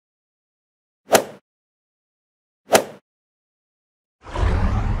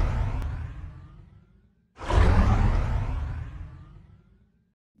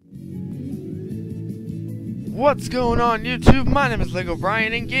What's going on YouTube? My name is Lego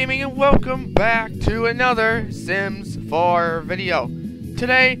Brian in Gaming and welcome back to another Sims 4 video.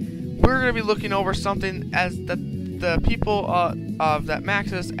 Today we're going to be looking over something as the people of that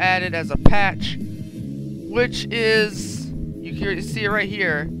Maxis added as a patch, which is, you can see it right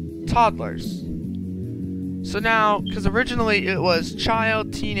here, Toddlers. So now, because originally it was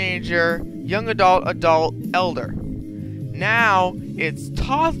child, teenager, young adult, adult, elder. Now it's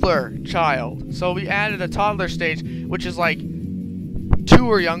toddler child. So we added a toddler stage, which is like 2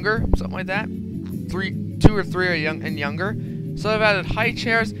 or younger, something like that. 2 or 3 are young and younger. So I've added high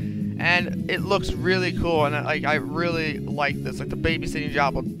chairs, and it looks really cool. And I really like this. Like the babysitting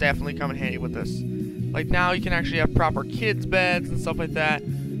job will definitely come in handy with this. Like now you can actually have proper kids beds and stuff like that.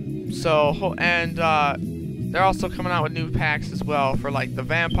 So they're also coming out with new packs as well for like the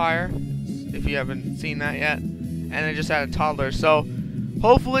vampire, if you haven't seen that yet. And they just added toddlers. So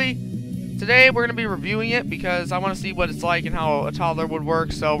hopefully today we're going to be reviewing it because I want to see what it's like and how a toddler would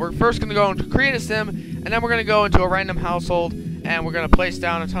work. So we're first going to go into create a sim, and then we're going to go into a random household, and we're going to place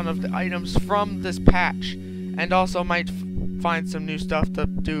down a ton of the items from this patch, and also might find some new stuff to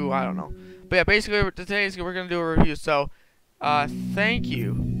do. I don't know. But yeah, basically today we're going to do a review. So thank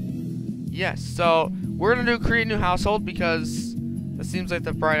you. Yes, so we're going to do create a new household because it seems like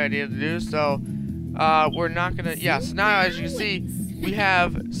the bright idea to do. So we're not gonna, so now as you can see, we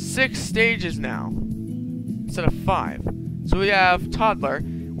have 6 stages now instead of 5. So we have toddler,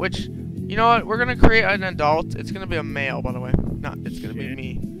 which, you know what, we're gonna create an adult. It's gonna be a male, by the way. No, it's gonna be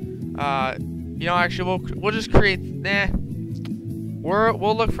me. You know, actually we'll just create,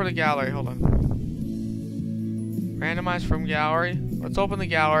 we'll look for the gallery. Hold on. Randomize from gallery. Let's open the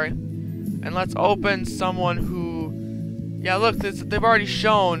gallery, and let's open someone who, look, they've already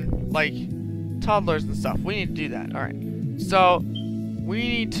shown like toddlers and stuff. We need to do that. Alright. So we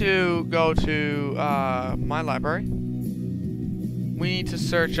need to go to my library. We need to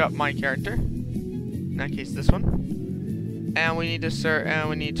search up my character. In that case, this one. And we need to search, and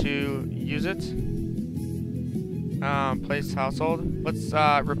we need to use it. Place household. Let's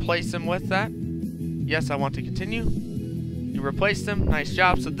replace him with that. Yes, I want to continue. You replaced him. Nice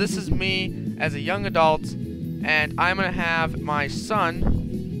job. So this is me as a young adult, and I'm gonna have my son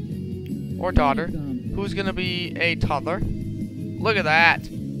or daughter, who's gonna be a toddler. Look at that.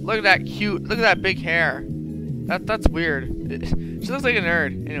 Look at that cute. Look at that big hair. That's weird. She looks like a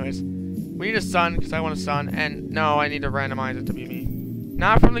nerd. Anyways, we need a son because I want a son, and no, I need to randomize it to be me.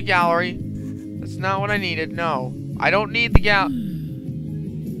 Not from the gallery. That's not what I needed. No, I don't need the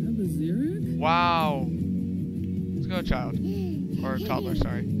Wow. Let's go child or toddler.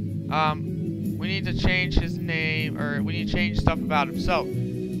 Sorry. We need to change his name, or we need to change stuff about him. So.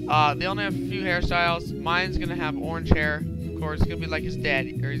 They only have a few hairstyles. Mine's gonna have orange hair. Of course, it's gonna be like his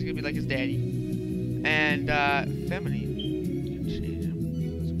daddy, or he's gonna be like his daddy. And feminine. Change him.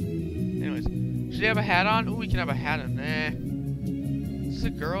 Anyways, should he have a hat on? Ooh, we can have a hat on. Is this a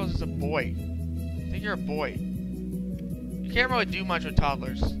girl? Or is this a boy? I think you're a boy. You can't really do much with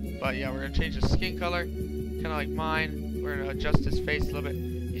toddlers, but yeah, we're gonna change the skin color, kind of like mine. We're gonna adjust his face a little bit.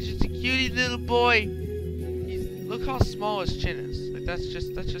 He's just a cutie little boy. Look how small his chin is. Like that's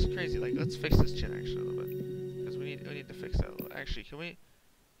just crazy. Like let's fix this chin actually a little bit, because we need to fix that a little. Actually, can we?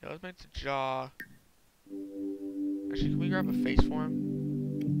 Yeah, let's make the jaw. Actually, can we grab a face for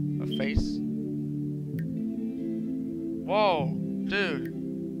him? A face. Whoa, dude.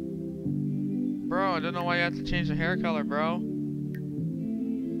 Bro, I don't know why you have to change the hair color, bro.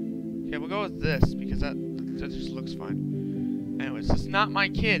 Okay, we'll go with this because that just looks fine. Anyways, it's not my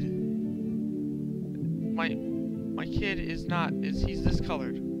kid. My kid is not, he's this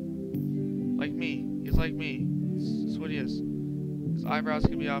colored. Like me. He's like me. That's what he is. His eyebrows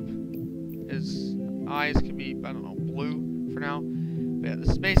can be up. His eyes can be, I don't know, blue for now. But yeah, this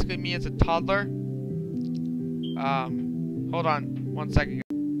is basically me as a toddler. Hold on 1 second.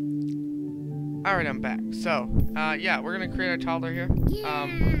 Alright, I'm back. So, yeah, we're gonna create a toddler here.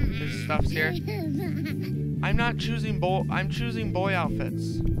 His stuff's here. I'm not choosing boy, I'm choosing boy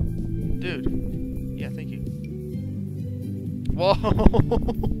outfits. Dude. Yeah, thank you. Whoa!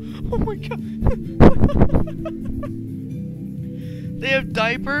 Oh my god! They have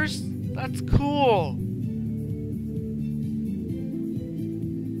diapers? That's cool!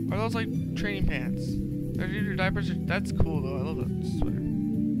 Are those like training pants? Are your diapers? That's cool though, I love that sweater.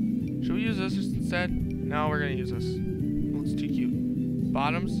 Should we use this instead? No, we're gonna use this. It looks too cute.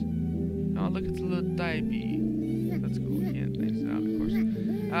 Bottoms? Oh, look, it's a little diaper. That's cool. We can't fix it out, of course.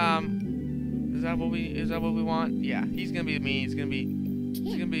 Is that what we want? Yeah, he's gonna be me. He's gonna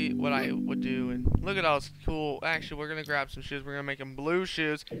be what I would do. And look at all this cool. Actually, we're gonna grab some shoes. We're gonna make them blue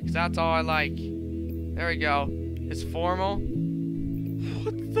shoes because that's all I like. There we go. It's formal.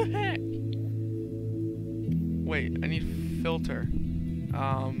 What the heck? Wait, I need filter.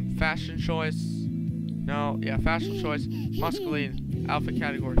 Fashion choice. No, yeah, fashion choice. Masculine. Outfit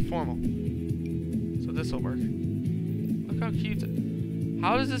category. Formal. So this will work. Look how cute.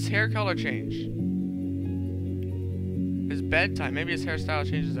 How does his hair color change? His bedtime. Maybe his hairstyle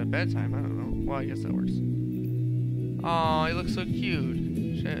changes at bedtime. I don't know. Well, I guess that works. Oh, he looks so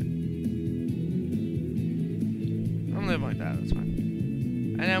cute. Shit. I'm living like that. That's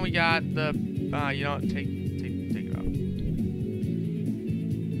fine. And then we got the, you know what? Take it off.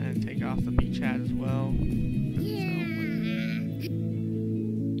 And take off the beach hat as well.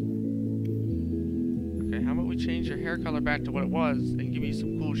 Okay, how about we change your hair color back to what it was and give you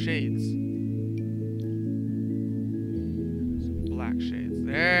some cool shades? Some black shades.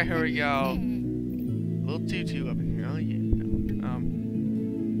 There we go. Little tutu up in here. Oh yeah.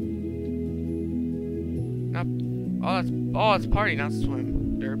 No. It's party, not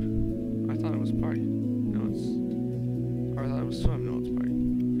swim. Derp. I thought it was party. No, it's. Or I thought it was swim. No, it's party.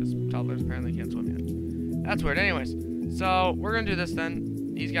 Because toddlers apparently can't swim yet. That's weird. Anyways, so we're gonna do this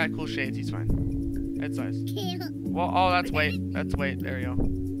then. He's got cool shades. He's fine. Head size. Well, oh, that's weight. That's weight. There we go.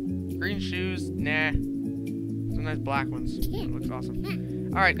 Green shoes. Nah. Some nice black ones. That looks awesome.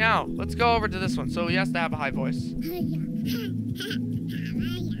 All right, now let's go over to this one. So he has to have a high voice.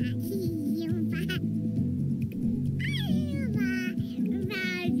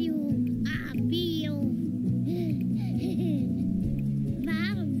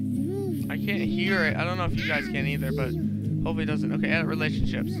 I can't hear it. I don't know if you guys can either, but hopefully it doesn't. Okay, edit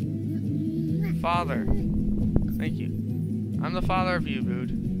relationships. Father. Thank you. I'm the father of you,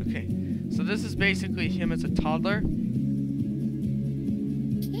 dude. Okay. So this is basically him as a toddler.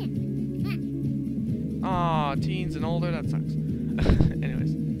 Aw, teens and older, that sucks.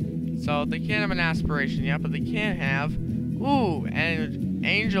 Anyways. So they can't have an aspiration yet, but they can have, ooh, and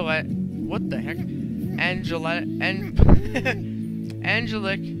Angelette, what the heck?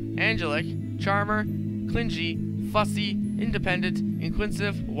 Angelic, charmer, clingy, fussy, independent,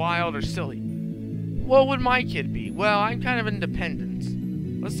 inquisitive, wild, or silly. What would my kid be? Well, I'm kind of independent.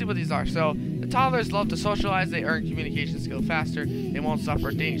 Let's see what these are. So, the toddlers love to socialize. They earn communication skill faster. They won't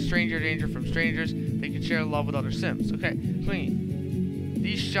suffer stranger danger from strangers. They can share love with other Sims. Okay, clingy.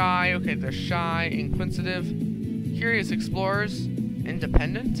 These shy. Okay, they're shy, inquisitive, curious explorers,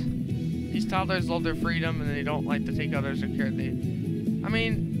 independent. These toddlers love their freedom and they don't like to take others or care. I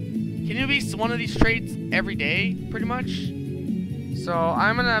mean, can you be one of these traits every day, pretty much? So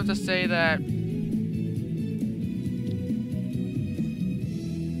I'm gonna have to say that. You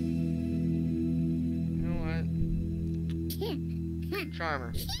know what?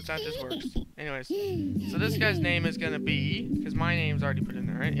 Charmer, because that just works. Anyways, so this guy's name is gonna be, because my name's already put in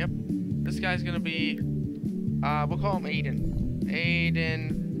there, right? Yep. This guy's gonna be, we'll call him Aiden.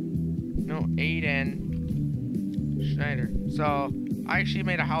 Aiden Schneider. So I actually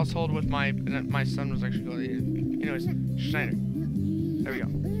made a household with my son was actually called Aiden. Anyways, Schneider. There we go.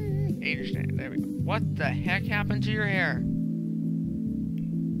 Aiden Schneider. There we go. What the heck happened to your hair?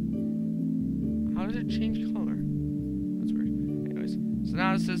 How did it change color? That's weird. Anyways, so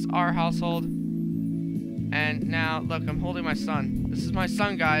now this is our household. And now, look, I'm holding my son. This is my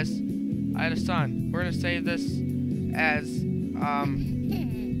son, guys. I had a son. We're gonna save this as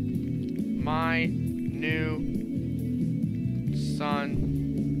my new son.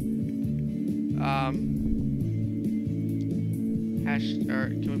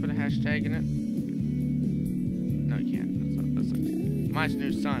 Can we put a hashtag in it? No, you can't. That's not my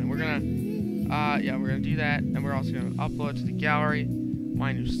new son. We're gonna, yeah, we're gonna do that, and we're also gonna upload to the gallery.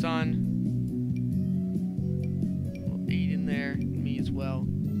 My new son. We'll aid in there, me as well.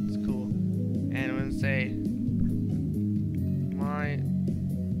 It's cool. And I'm gonna say my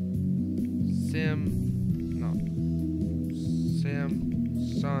Sim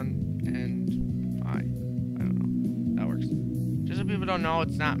son and I don't know. That works. Just so people don't know,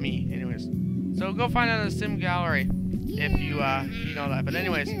 it's not me. Anyways, so go find out the Sim gallery if you know that. But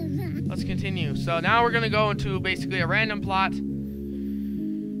anyways, let's continue. So now we're gonna go into basically a random plot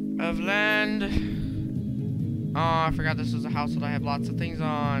of land. Oh, I forgot this was a house that I have lots of things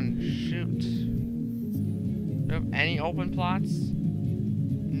on. Shoot. Do you have any open plots?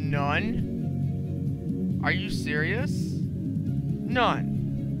 None? Are you serious?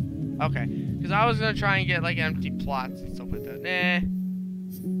 None. Okay. Because I was going to try and get like empty plots and stuff like that. Nah.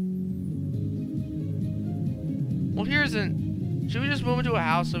 Well, here's an... Should we just move into a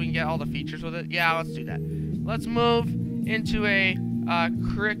house so we can get all the features with it? Yeah, let's do that. Let's move into a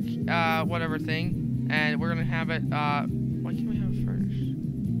whatever thing. And we're going to have it... why can't we have it furnished?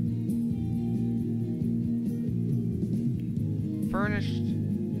 furnished.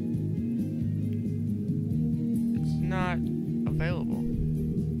 It's not available.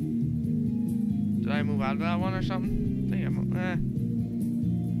 Did I move out of that one or something? I think I'm.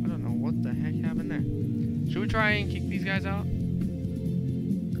 I don't know what the heck happened there. Should we try and kick these guys out?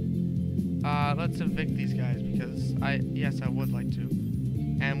 Let's evict these guys because yes, I would like to.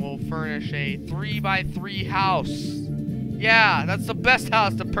 And we'll furnish a 3x3 house. Yeah, that's the best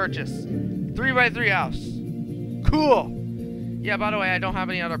house to purchase. 3x3 house. Cool. Yeah, by the way, I don't have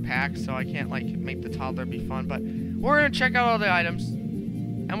any other packs, so I can't, like, make the toddler be fun. But we're going to check out all the items.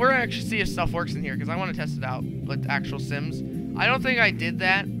 And we're going to actually see if stuff works in here, because I want to test it out with actual Sims. I don't think I did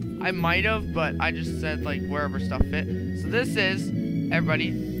that. I might have, but I just said, like, wherever stuff fit. So this is, everybody,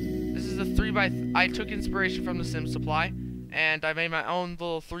 this is a 3x3. I took inspiration from the Sims Supply, and I made my own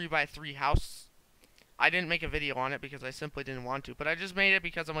little 3x3 house. I didn't make a video on it because I simply didn't want to, but I just made it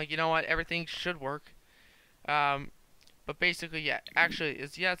because I'm like, you know what, everything should work. But basically, yeah, actually,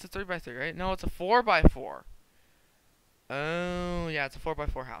 it's a 3x3, right? No, it's a 4x4. Oh, yeah, it's a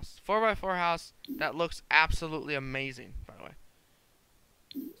 4x4 house. 4x4 house that looks absolutely amazing, by the way.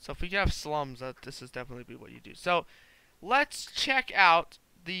 So if we have slums, this is definitely be what you do. So let's check out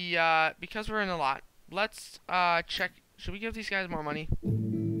the, because we're in a lot, let's check. Should we give these guys more money?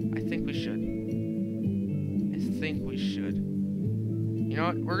 I think we should. You know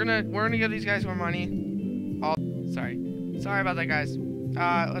what? We're gonna give these guys more money. Oh, sorry about that, guys.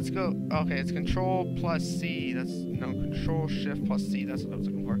 Let's go. Okay, it's Control plus C. That's no Control Shift plus C. That's what I was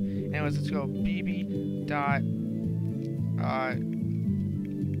looking for. Anyways, let's go. BB dot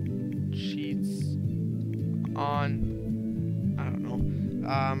cheats on. I don't know.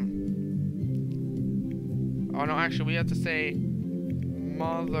 Oh no, actually, we have to say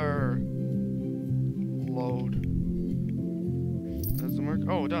mother load. Doesn't work.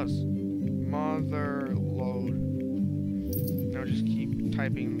 Oh, it does. Mother load. Now just keep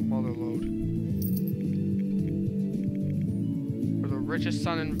typing mother load. We're the richest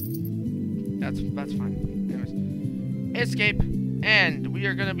son in. That's fine. Anyways, escape, and we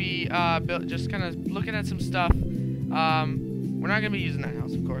are gonna be just kind of looking at some stuff. We're not gonna be using that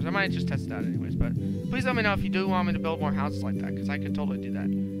house, of course. I might just test it out anyways, but please let me know if you do want me to build more houses like that, because I could totally do that.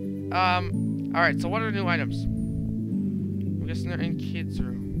 Alright, so what are the new items? I'm guessing they're in kids'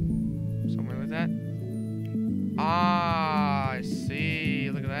 room. Somewhere like that. Ah, I see.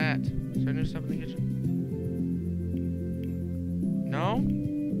 Look at that. Is there new stuff in the kitchen? No?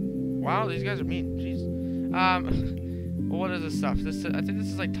 Wow, these guys are mean. Jeez. Well, what is this stuff? I think this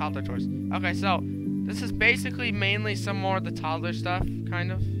is like toddler toys. Okay, so this is basically mainly some more of the toddler stuff,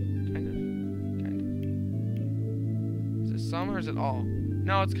 kind of. Is it some or is it all?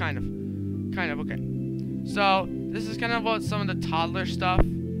 No, it's kind of. Okay. So this is kind of about some of the toddler stuff.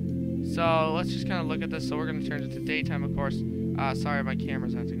 So let's just kind of look at this. So we're gonna turn it to daytime, of course. Sorry, my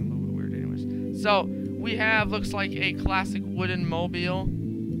camera's acting a little bit weird, anyways. So we have looks like a classic wooden mobile,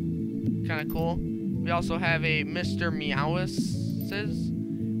 kind of cool. We also have a Mr. Meowis.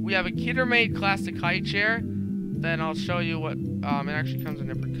 We have a Kidder-made classic high chair. Then I'll show you what, it actually comes in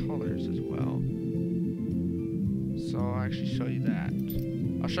different colors as well. So I'll actually show you that.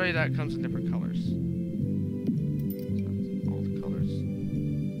 I'll show you that it comes in different colors. So that's all the colors.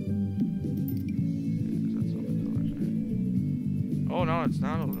 That's all the colors, right? Oh no, it's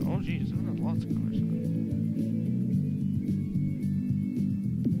not all the, oh geez, there's lots of colors.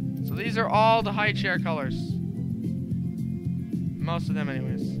 So these are all the high chair colors. Most of them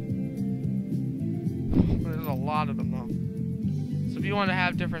anyways. There's a lot of them though. So if you want to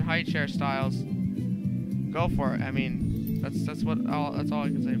have different high chair styles, go for it. I mean, that's all I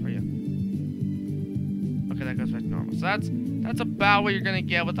can say for you. Okay, that goes back to normal. So that's about what you're gonna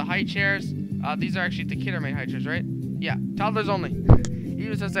get with the high chairs. These are actually the Kidder-made high chairs, right? Yeah, toddlers only.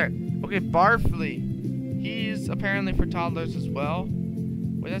 Even says there. Okay, Barfly. He's apparently for toddlers as well.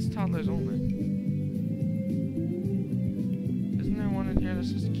 Wait, that's toddlers only. Isn't there one in here that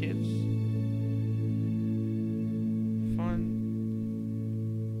says kids? Fun.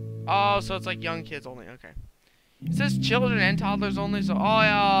 Oh, so it's like young kids only. Okay. It says children and toddlers only. So, oh,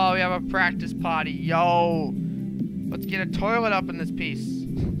 yo, we have a practice potty. Yo, let's get a toilet up in this piece.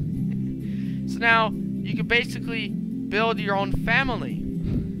 So now you can basically build your own family.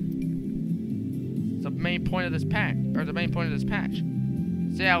 It's the main point of this pack, or the main point of this patch.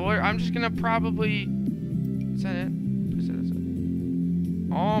 So yeah, I'm just gonna probably. Is that it? That's it.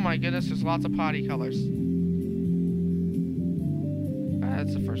 Oh my goodness, there's lots of potty colors.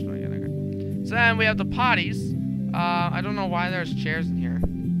 That's the first one again. Okay. So then we have the potties. I don't know why there's chairs in here.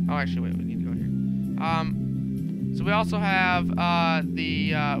 Oh, actually, wait, we need to go here. So we also have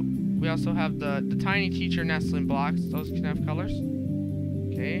the We also have the tiny teacher nestling blocks. Those can have colors.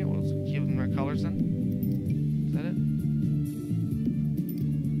 Okay, we'll give them their colors then. Is that it?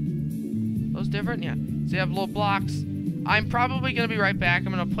 Those different? Yeah. So you have little blocks. I'm probably going to be right back.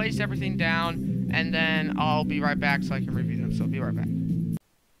 I'm going to place everything down, and then I'll be right back so I can review them. So I'll be right back.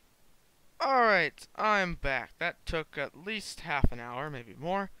 Alright, I'm back. That took at least half an hour, maybe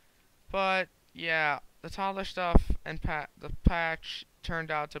more. But, yeah, the toddler stuff and the patch turned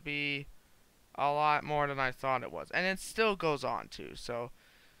out to be a lot more than I thought it was. And it still goes on, too. So,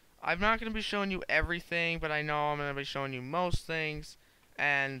 I'm not going to be showing you everything, but I know I'm going to be showing you most things.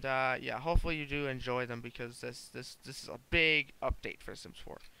 And, yeah, hopefully you do enjoy them because this is a big update for Sims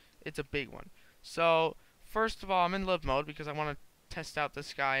 4. It's a big one. So, first of all, I'm in live mode because I want to test out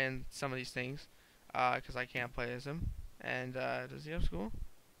this guy and some of these things. Because I can't play as him. And, does he have school?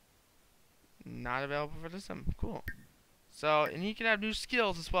 Not available for the sim. Cool. So, and he can have new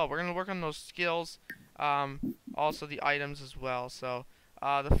skills as well. We're going to work on those skills. Also the items as well. So,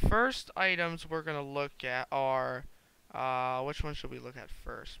 the first items we're going to look at are... which one should we look at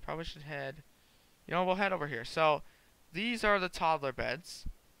first? Probably should head... You know, we'll head over here. So, these are the toddler beds.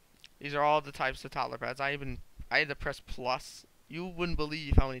 These are all the types of toddler beds. I had to press plus. You wouldn't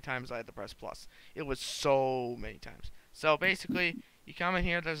believe how many times I had to press plus. It was so many times. So, basically, you come in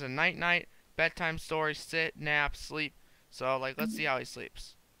here, there's a night-night, bedtime story, sit, nap, sleep. So, like, let's see how he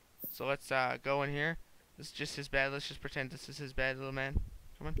sleeps. So, let's go in here. This is just his bed. Let's just pretend this is his bed, little man.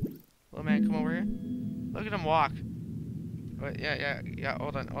 Come on. Little man, come over here. Look at him walk. Wait, yeah.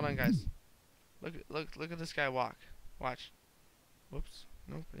 Hold on, guys. Look at this guy walk. Watch. Whoops.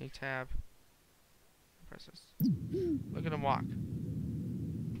 Nope. I need tab. Press this. Look at him walk.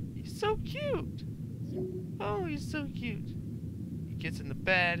 He's so cute. Oh, he's so cute. He gets in the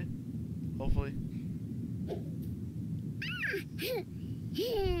bed. Hopefully.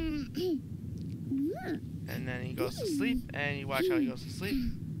 And then he goes to sleep. And you watch how he goes to sleep.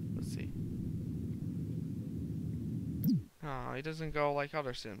 Let's see. Oh, he doesn't go like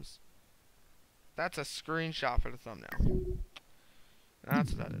other Sims. That's a screenshot for the thumbnail.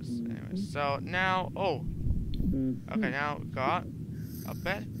 That's what that is. Anyway, so now, okay, now got a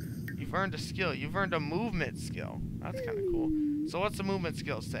bed. You've earned a skill. You've earned a movement skill. That's kind of cool. So what's the movement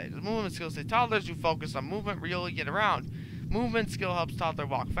skill say? The movement skill say toddlers who focus on movement really get around. Movement skill helps toddler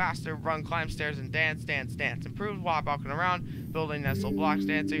walk faster, run, climb stairs, and dance. Improved while walking around, building nestle blocks,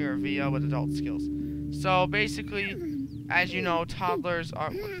 dancing, or VO with adult skills. So basically, as you know, toddlers are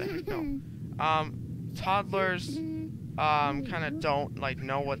what the heck? No. Toddlers kind of don't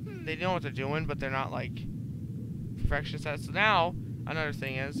know what they're doing, but they're not like perfectionists at it. So now another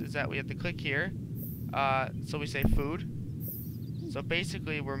thing is that we have to click here. So we say food. So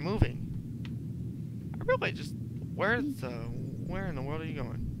basically we're moving. I really just where in the world are you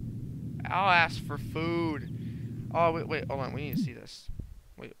going? I'll ask for food. Oh wait, hold on. We need to see this.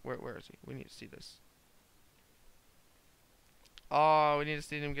 Wait, where is he? We need to see this. Oh, we need to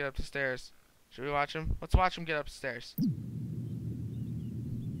see him get up the stairs. Should we watch him? Let's watch him get upstairs.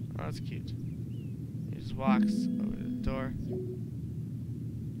 Oh, that's cute. He just walks over to the door.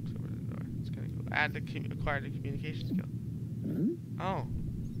 Walks over to the door. It's kind of cool. Acquire the communication skill. Oh.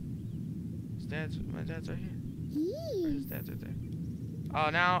 My dad's right here. Or his dad's right there. Oh,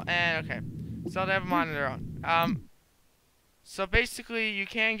 now, and okay. So they have them on their own. So basically, you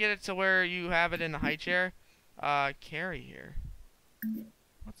can get it to where you have it in the high chair. Carry here.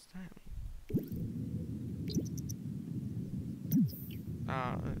 What's that?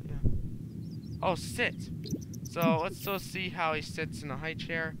 Yeah. Oh, sit. So let's go see how he sits in the high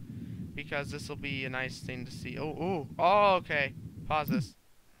chair, because this will be a nice thing to see. Oh, okay. Pause this.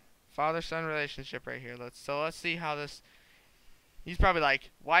 Father-son relationship right here. Let's see how this. He's probably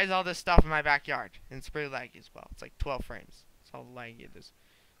like, why is all this stuff in my backyard? And it's pretty laggy as well. It's like 12 frames. That's how laggy it is.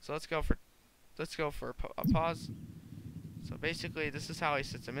 So let's go for a pause. So basically, this is how he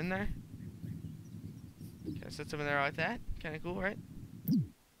sits him in there. Kind of sits him in there like that. Kind of cool, right?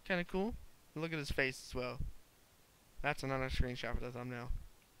 Kind of cool. Look at his face as well. That's another screenshot for the thumbnail.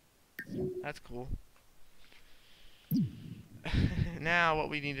 That's cool. Now what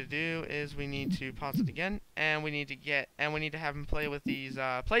we need to do is we need to pause it again, and we need to have him play with these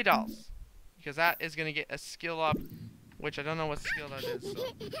play dolls, because that is gonna get a skill up, which I don't know what skill that is. So.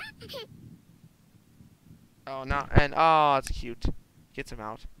 Oh no, and oh, that's cute. Gets him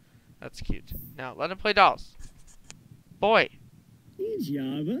out. That's cute. Now let him play dolls. Boy.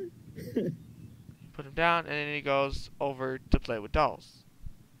 Java. Put him down, and then he goes over to play with dolls.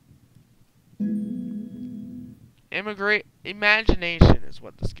 Imagination is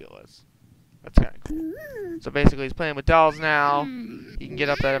what the skill is. That's kind of cool. So basically, he's playing with dolls now. He can get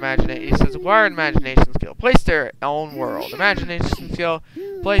up that imagination. He says, acquired imagination skill. Place their own world. Imagination skill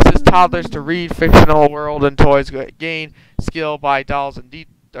places toddlers to read fictional world and toys. Gain skill by dolls and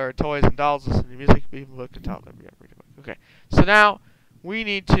toys and dolls. Listen to music. People look and tell them. Okay. So now we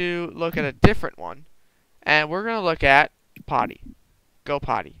need to look at a different one, and we're gonna look at potty. Go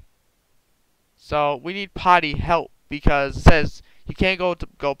potty. So we need potty help because it says you can't go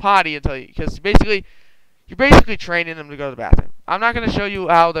potty until because you're basically training them to go to the bathroom. I'm not gonna show you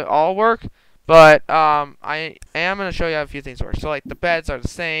how they all work, but I am gonna show you how a few things work. So like the beds are the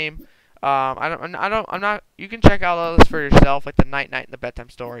same. I'm not. You can check out all this for yourself, like the night and the bedtime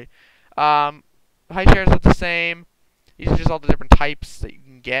story. High chairs are the same. These are just all the different types that you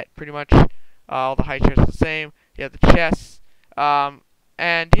can get, pretty much. All the high chairs are the same. You have the chests.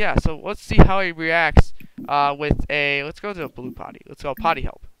 And yeah, so let's see how he reacts with a. Let's go to a blue potty. Let's go potty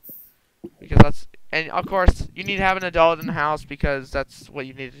help. Because that's. And of course, you need to have an adult in the house because that's what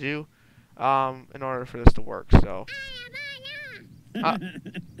you need to do in order for this to work. So.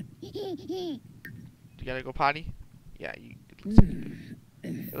 You gotta go potty? Yeah,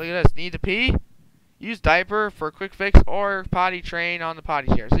 look at this. Need to pee? Use diaper for a quick fix or potty train on the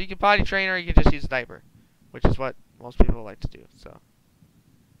potty chair. So you can potty train or you can just use a diaper, which is what most people like to do. So,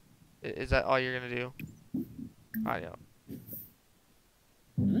 is that all you're gonna do? Potty out.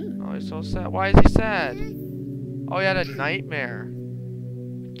 Oh, he's so sad. Why is he sad? Oh, he had a nightmare.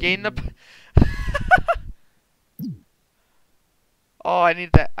 Gain the. Oh, I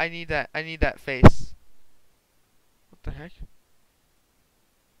need that face. What the heck?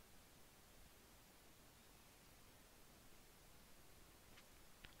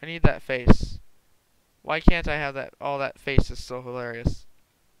 I need that face. Why can't I have that? Oh, that face is so hilarious.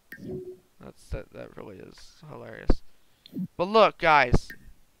 That really is hilarious. But look, guys.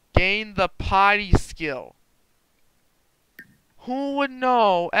 Gain the potty skill. Who would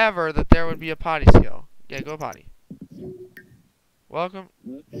know ever that there would be a potty skill? Yeah, go potty. Welcome.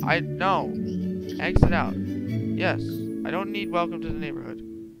 No. Exit out. Yes. I don't need welcome to the neighborhood.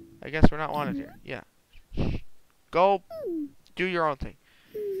 I guess we're not wanted here. Yeah. Go do your own thing.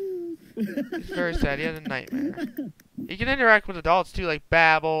 He's very sad. He had a nightmare. He can interact with adults too, like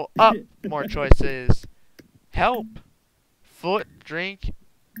babble, up, more choices, help, foot, drink,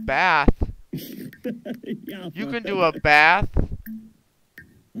 bath. You can do a bath.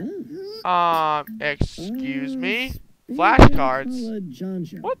 Excuse me.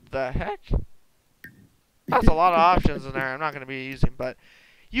 Flashcards. What the heck? That's a lot of options in there. I'm not going to be using, but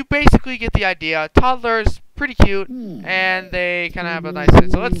you basically get the idea. Toddlers, pretty cute, and they kind of have a nice thing.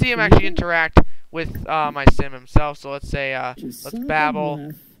 So let's see him actually interact with my sim himself. So let's say, let's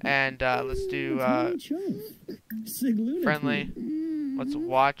babble, and let's do friendly. Let's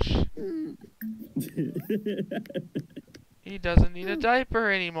watch. He doesn't need a diaper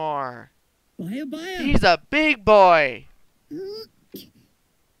anymore. He's a big boy.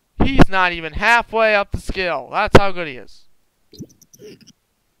 He's not even halfway up the skill. That's how good he is.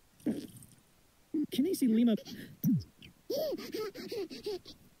 Can I see Lima?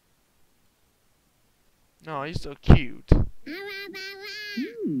 No, he's so cute.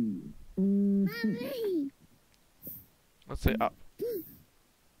 Let's say up.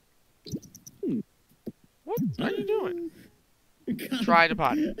 What are you doing? Try to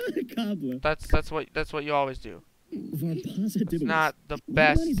potty. That's what you always do. It's not the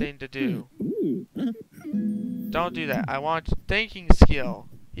best thing to do. Don't do that. I want thinking skill.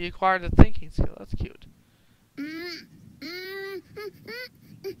 He acquired the thinking skill. That's cute.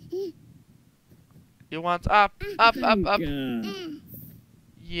 He wants up.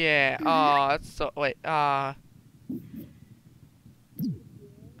 Yeah. Oh, that's so. Wait.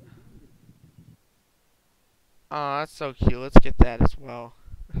 Oh, that's so cute. Let's get that as well.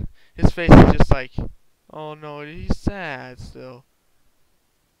 His face is just like, oh no, he's sad still.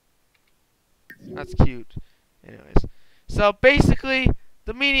 That's cute. Anyways, so basically,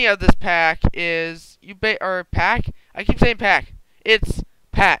 the meaning of this pack is pack. I keep saying pack. It's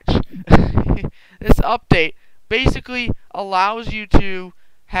patch. This update basically allows you to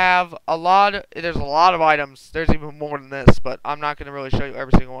have a lot. There's a lot of items. There's even more than this, but I'm not gonna really show you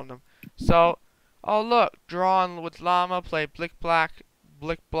every single one of them. So. Oh look, draw on with llama, play blick block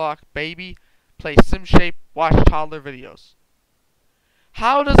baby, play sim shape, watch toddler videos.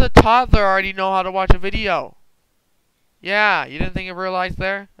 How does a toddler already know how to watch a video? Yeah, you didn't think it realized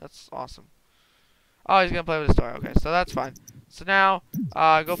there? That's awesome. Oh, he's gonna play with his toy. Okay, so that's fine. So now,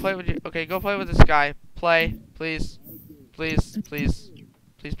 go play with go play with this guy. Play, please, please, please,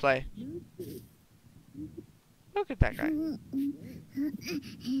 please play. Look at that guy.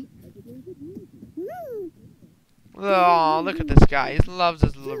 Oh, look at this guy. He loves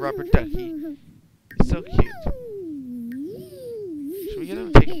his little rubber ducky. He's so cute. Should we get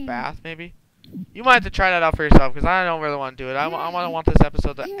him to take a bath, maybe? You might have to try that out for yourself, because I don't really want to do it. I want this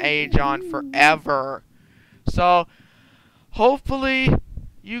episode to age on forever. So, hopefully,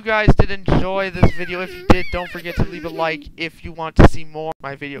 you guys did enjoy this video. If you did, don't forget to leave a like if you want to see more.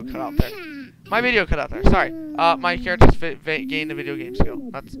 My video cut out there. Sorry. My character's gained a video game skill.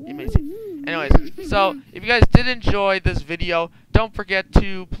 That's amazing. Anyways, so if you guys did enjoy this video, don't forget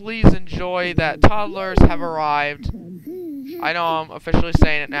to please enjoy that toddlers have arrived. I know I'm officially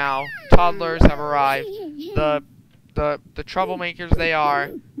saying it now. Toddlers have arrived. The troublemakers they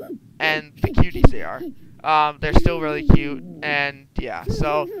are, and the cuties they are. They're still really cute, and yeah.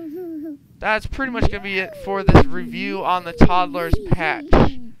 So that's pretty much gonna be it for this review on the Toddlers patch.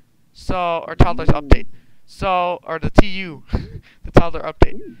 So, or Toddlers update. So, or the TU, the Toddler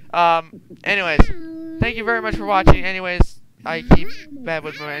update. Anyways, thank you very much for watching. Anyways, I keep bad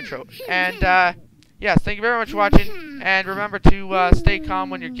with my intro. And, yes, thank you very much for watching. And remember to stay calm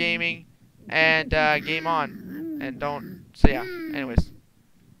when you're gaming. And game on. And don't, so yeah, anyways.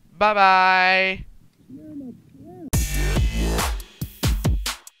 Bye-bye.